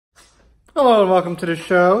Hello and welcome to the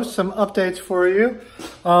show. Some updates for you.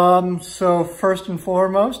 So first and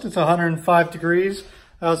foremost, it's 105 degrees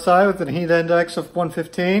outside with a heat index of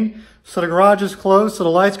 115. So the garage is closed, so the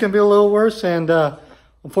light's going to be a little worse, and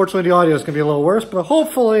unfortunately the audio is going to be a little worse, but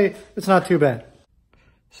hopefully it's not too bad.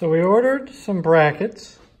 So we ordered some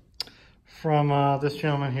brackets from this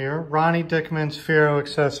gentleman here, Ronnie Dickman's Fiero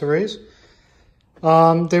Accessories.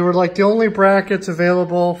 They were like the only brackets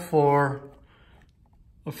available for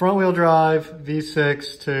a front wheel drive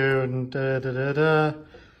V6 to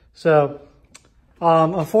So,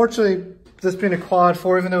 unfortunately, this being a quad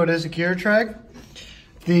 4, even though it is a gear track,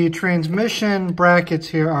 the transmission brackets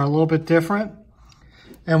here are a little bit different.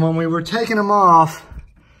 And when we were taking them off,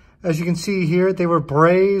 as you can see here, they were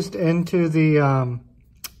brazed into the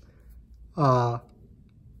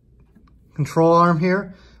control arm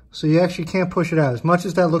here. So you actually can't push it out. As much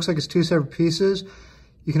as that looks like it's two separate pieces,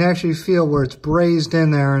 you can actually feel where it's brazed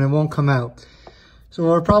in there and it won't come out. So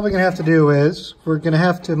what we're probably gonna have to do is, we're gonna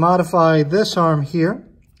have to modify this arm here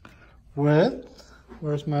with,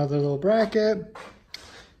 where's my other little bracket?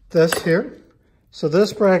 This here. So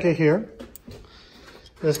this bracket here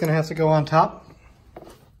is gonna have to go on top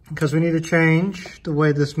because we need to change the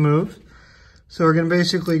way this moves. So we're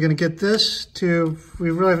basically gonna get this to,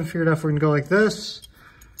 we really haven't figured out if we're gonna go like this,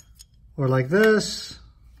 or like this,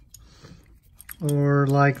 or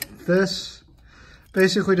like this.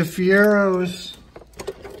 Basically the Fiero's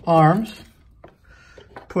arms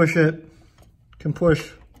can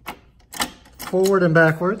push forward and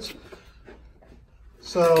backwards.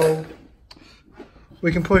 So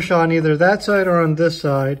we can push on either that side or on this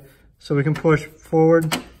side. So we can push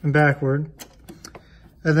forward and backward.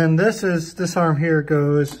 And then this arm here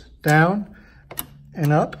goes down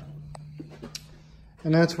and up.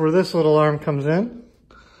 And that's where this little arm comes in.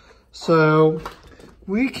 So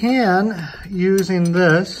we can, using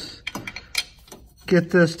this,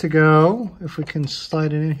 get this to go. If we can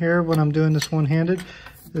slide it in here when I'm doing this one-handed,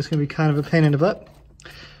 this can be kind of a pain in the butt.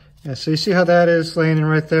 Yeah, so you see how that is laying in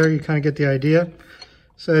right there? You kind of get the idea.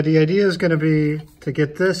 So the idea is going to be to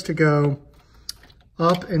get this to go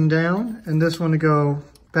up and down, and this one to go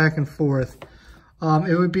back and forth.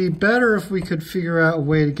 It would be better if we could figure out a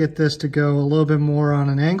way to get this to go a little bit more on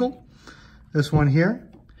an angle, this one here,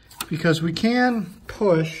 because we can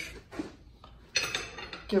push,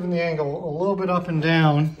 given the angle, a little bit up and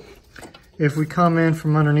down if we come in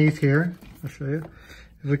from underneath here. I'll show you.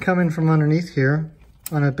 If we come in from underneath here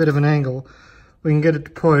on a bit of an angle, we can get it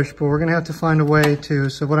to push, but we're going to have to find a way to,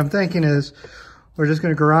 so what I'm thinking is we're just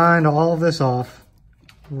going to grind all of this off,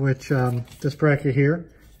 which this bracket here,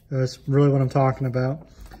 that's really what I'm talking about.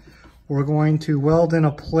 We're going to weld in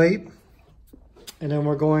a plate, and then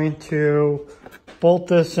we're going to bolt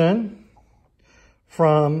this in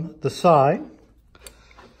from the side.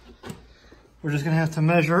 We're just gonna have to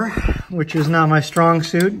measure, which is not my strong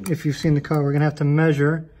suit. If you've seen the car, we're gonna have to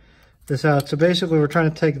measure this out. So basically we're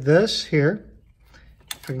trying to take this here.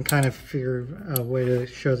 If I can kind of figure out a way to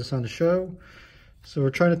show this on the show. So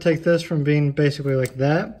we're trying to take this from being basically like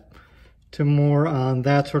that to more on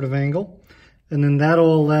that sort of angle. And then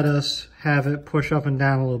that'll let us have it push up and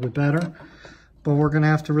down a little bit better. But we're gonna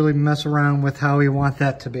have to really mess around with how we want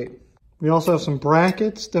that to be. We also have some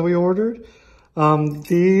brackets that we ordered.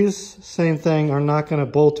 These, same thing, are not gonna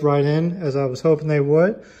bolt right in as I was hoping they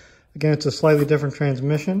would. Again, it's a slightly different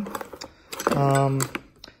transmission.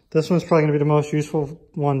 This one's probably gonna be the most useful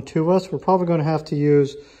one to us. We're probably gonna have to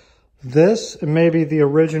use this and maybe the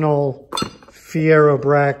original Fiero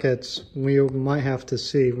brackets. We might have to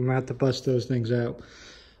see. We might have to bust those things out.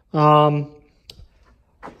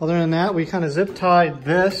 Other than that, we kind of zip tied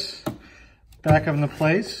this back up into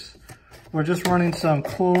place. We're just running some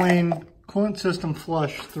coolant system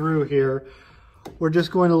flush through here. We're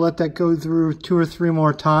just going to let that go through 2 or 3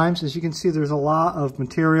 more times. As you can see, there's a lot of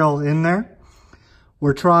material in there.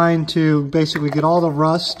 We're trying to basically get all the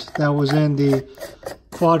rust that was in the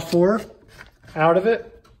quad 4 out of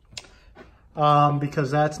it.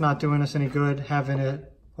 Because that's not doing us any good, having a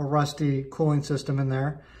rusty cooling system in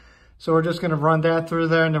there. So we're just going to run that through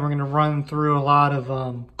there, and then we're going to run through a lot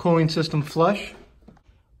of cooling system flush.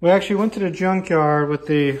 We actually went to the junkyard with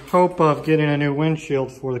the hope of getting a new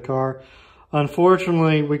windshield for the car.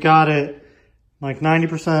 Unfortunately, we got it like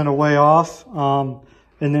 90% of the way off.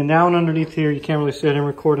 And then down underneath here, you can't really see it and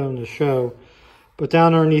record it on the show. But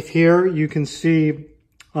down underneath here, you can see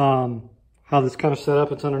how this kind of set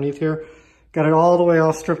up. It's underneath here. Got it all the way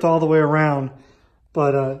off, stripped all the way around.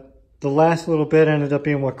 But the last little bit ended up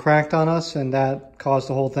being what cracked on us, and that caused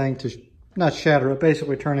the whole thing to not shatter, but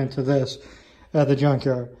basically turn into this at the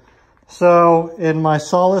junkyard. So in my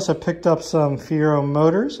solace, I picked up some Fiero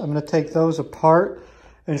motors. I'm going to take those apart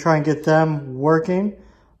and try and get them working.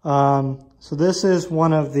 So this is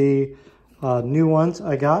one of the new ones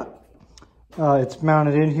I got. It's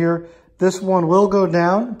mounted in here. This one will go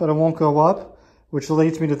down, but it won't go up, which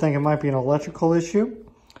leads me to think it might be an electrical issue.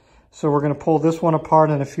 So we're going to pull this one apart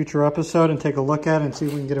in a future episode and take a look at it and see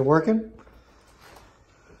if we can get it working.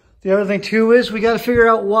 The other thing too is we got to figure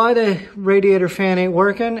out why the radiator fan ain't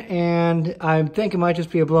working, and I think it might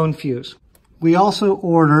just be a blown fuse. We also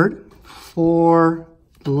ordered for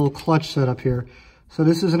the little clutch setup here. So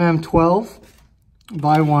this is an M12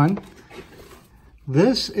 by 1.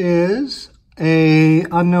 This is a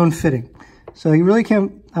unknown fitting. So you really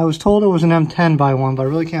can't, I was told it was an M10 by 1, but I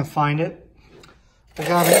really can't find it. I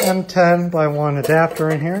got an M10 by 1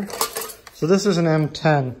 adapter in here. So this is an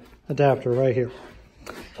M10 adapter right here.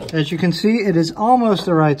 As you can see, it is almost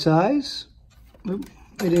the right size.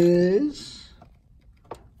 It is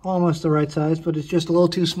almost the right size, but it's just a little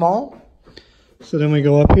too small. So then we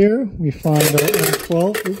go up here, we find our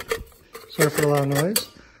M12. Oops, sorry for the loud noise.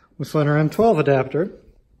 We find our M12 adapter.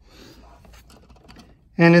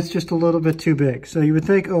 And it's just a little bit too big. So you would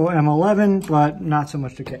think, oh, M11, but not so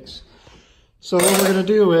much the case. So what we're going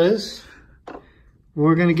to do is,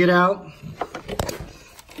 we're going to get out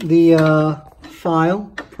the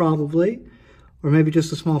file, probably, or maybe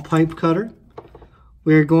just a small pipe cutter.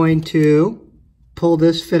 We're going to pull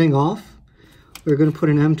this fitting off. We're going to put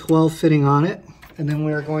an M12 fitting on it, and then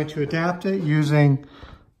we're going to adapt it using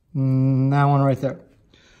that one right there.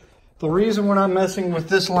 The reason we're not messing with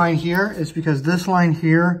this line here is because this line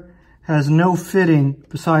here has no fitting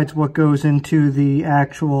besides what goes into the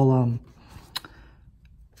actual,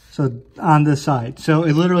 so on this side. So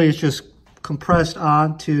it literally is just compressed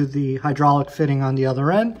onto the hydraulic fitting on the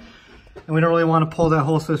other end. And we don't really want to pull that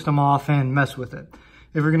whole system off and mess with it.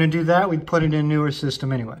 If we're going to do that, we'd put it in a newer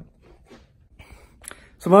system anyway.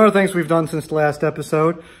 Some other things we've done since the last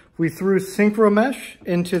episode. We threw synchro mesh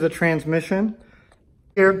into the transmission.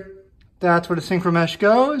 Here, that's where the synchro mesh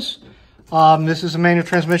goes. This is a manual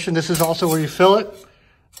transmission. This is also where you fill it.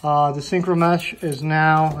 The synchro mesh is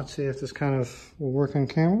now, let's see if this kind of will work on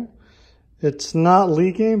camera. It's not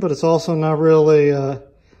leaking, but it's also not really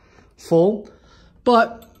full.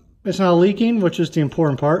 But it's not leaking, which is the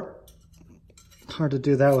important part. Hard to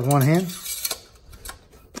do that with one hand.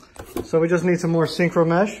 So we just need some more synchro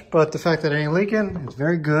mesh, but the fact that it ain't leaking, it's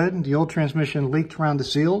very good. The old transmission leaked around the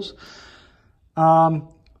seals.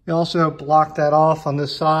 We also blocked that off on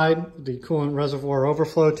this side, the coolant reservoir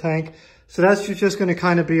overflow tank. So that's just going to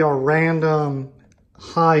kind of be our random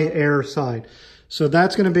high air side. So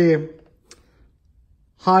that's going to be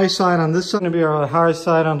high side on this side, going to be our high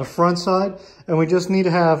side on the front side. And we just need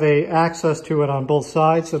to have access to it on both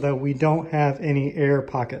sides so that we don't have any air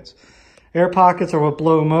pockets. Air pockets are what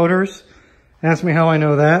blow motors. Ask me how I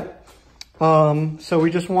know that. So we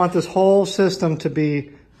just want this whole system to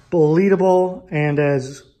be bleedable and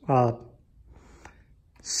as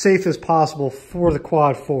safe as possible for the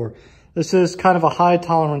Quad 4. This is kind of a high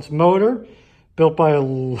tolerance motor built by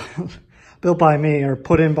me, or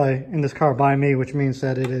put in this car by me, which means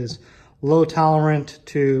that it is low tolerant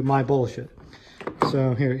to my bullshit.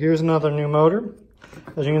 So here's another new motor.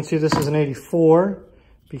 As you can see, this is an 84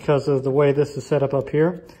 because of the way this is set up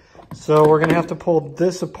here. So we're gonna have to pull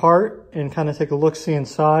this apart and kind of take a look-see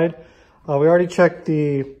inside. We already checked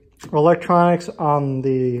the electronics on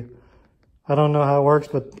the, I don't know how it works,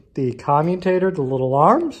 but the commutator, the little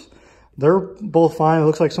arms, they're both fine. It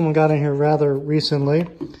looks like someone got in here rather recently.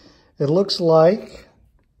 It looks like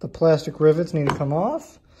the plastic rivets need to come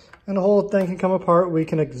off and the whole thing can come apart. We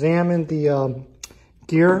can examine the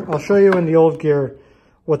gear. I'll show you in the old gear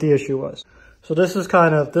what the issue was. So this is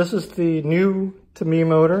the new to me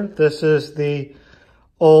motor. This is the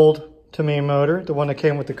old to me motor, the one that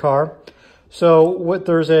came with the car. So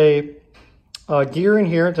there's a gear in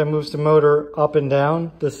here that moves the motor up and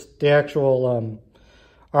down. The actual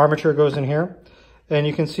armature goes in here. And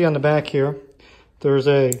you can see on the back here, there's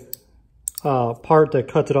a part that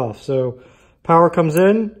cuts it off. So power comes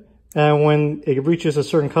in, and when it reaches a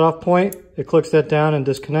certain cutoff point, it clicks that down and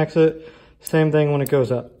disconnects it. Same thing when it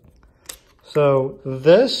goes up. So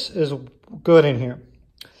this is good in here.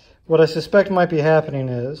 What I suspect might be happening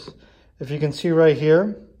is, if you can see right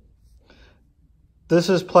here, this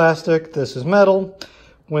is plastic, this is metal.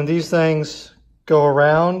 When these things go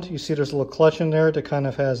around, you see there's a little clutch in there that kind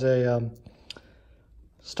of has a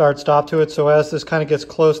start-stop to it. So as this kind of gets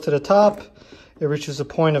close to the top, it reaches a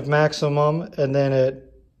point of maximum and then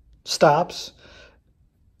it stops.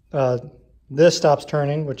 This stops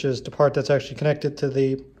turning, which is the part that's actually connected to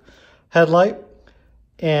the headlight.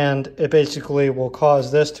 and it basically will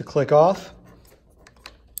cause this to click off.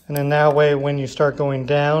 And then that way, when you start going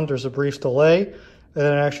down, there's a brief delay, and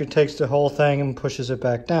then it actually takes the whole thing and pushes it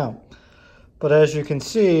back down. But as you can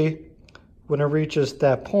see, when it reaches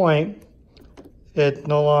that point, it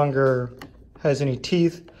no longer has any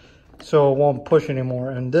teeth, so it won't push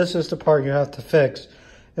anymore. And this is the part you have to fix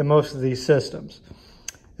in most of these systems.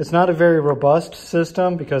 It's not a very robust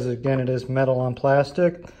system because, again, it is metal on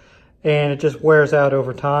plastic, and it just wears out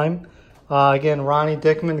over time. Again, Ronnie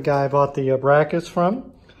Dickman, the guy I bought the brackets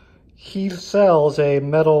from, he sells a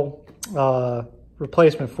metal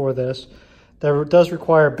replacement for this that does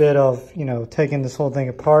require a bit of, taking this whole thing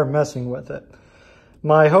apart, messing with it.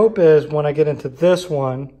 My hope is when I get into this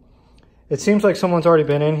one, it seems like someone's already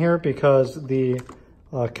been in here because the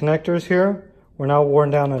connectors here were not worn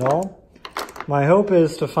down at all. My hope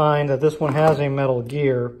is to find that this one has a metal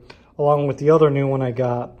gear along with the other new one I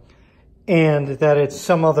got, and that it's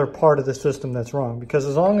some other part of the system that's wrong. Because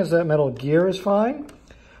as long as that metal gear is fine,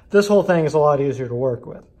 this whole thing is a lot easier to work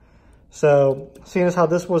with. So, seeing as how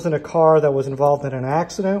this wasn't a car that was involved in an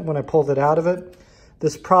accident when I pulled it out of it,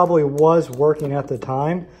 this probably was working at the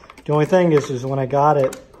time. The only thing is when I got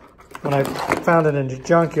it, when I found it in the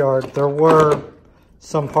junkyard, there were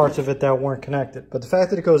some parts of it that weren't connected. But the fact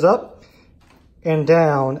that it goes up and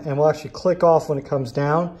down and will actually click off when it comes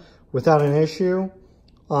down without an issue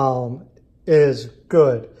is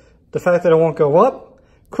good. The fact that it won't go up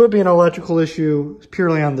could be an electrical issue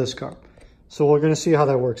purely on this car. So we're going to see how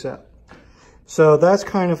that works out. So that's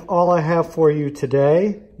kind of all I have for you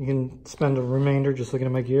today. You can spend the remainder just looking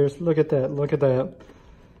at my gears. Look at that, look at that.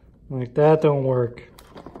 Like, that don't work.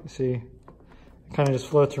 You see, it kind of just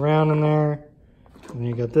floats around in there. And then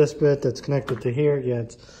you got this bit that's connected to here. Yeah,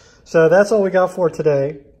 so that's all we got for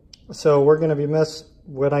today. So we're going to be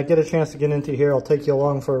when I get a chance to get into here, I'll take you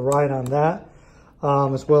along for a ride on that,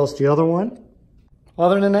 as well as the other one.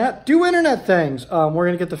 Other than that, do internet things. We're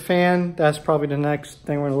going to get the fan. That's probably the next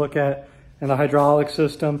thing we're going to look at, and the hydraulic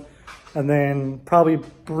system. And then probably a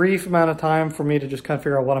brief amount of time for me to just kind of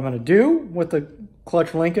figure out what I'm going to do with the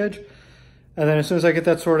clutch linkage. And then as soon as I get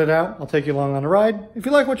that sorted out, I'll take you along on a ride. If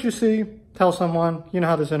you like what you see, tell someone. You know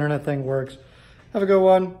how this internet thing works. Have a good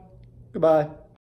one. Goodbye.